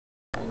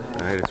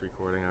Alright, it's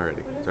recording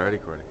already. It's already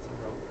recording.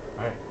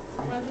 Alright.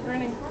 Why is it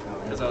burning?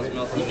 Because I was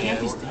melting. You can't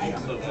be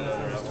standing.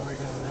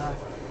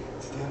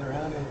 Stand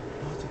around it.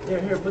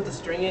 Here, put the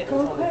string in.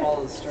 We'll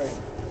follow the string.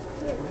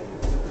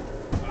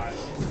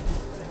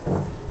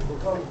 We'll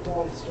come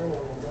follow the string when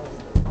we're done.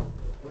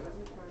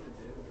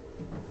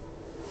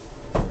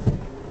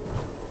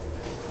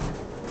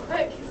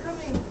 Look, he's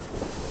coming.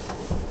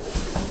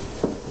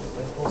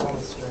 Let's pull on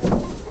the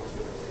string.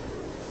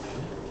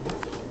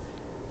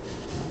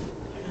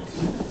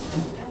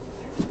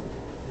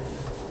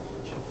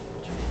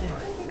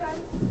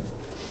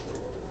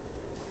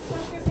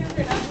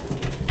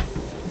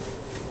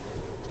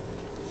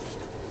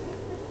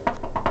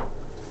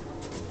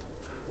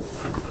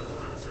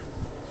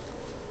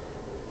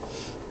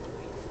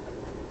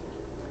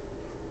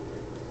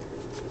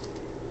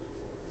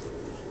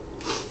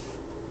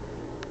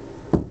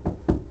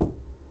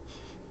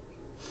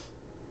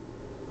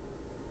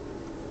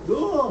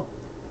 Cool.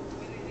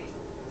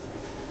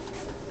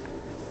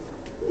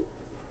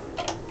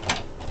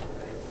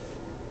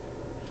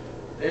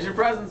 There's your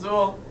present,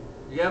 Zool.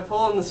 You gotta pull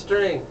on the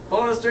string.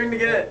 Pull on the string to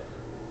get it.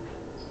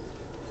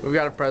 We've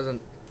got a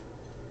present.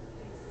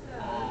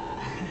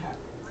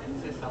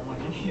 Is there someone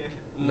in here?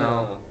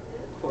 No.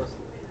 Of course.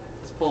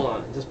 Just pull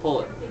on it. Just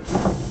pull it.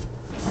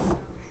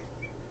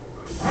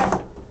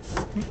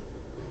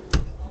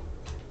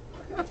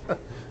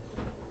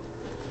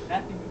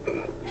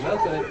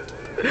 Nothing.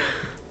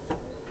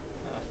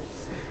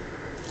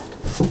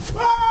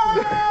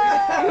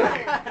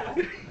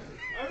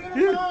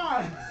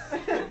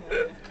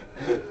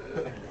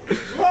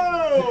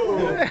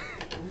 Whoa!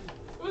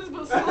 Was it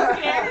so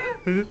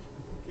scared?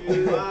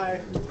 Okay,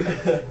 bye.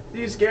 Are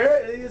you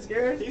scared? Are you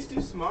scared? He's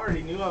too smart.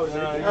 He knew I was in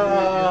there.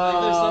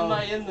 There's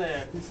somebody in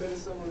there. He said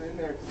there's someone in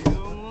there. You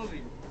were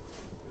moving.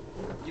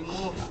 You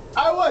moved.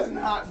 I was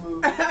not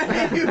moving.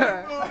 You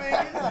were moving.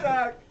 You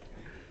stuck.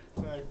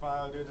 Sorry, fine.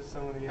 I'll do it to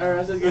somebody else.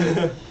 Alright, that's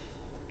good.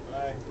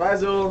 Bye. Bye,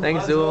 Zool.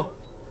 Thanks, Bye, Zool.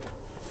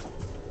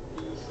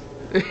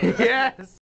 yes!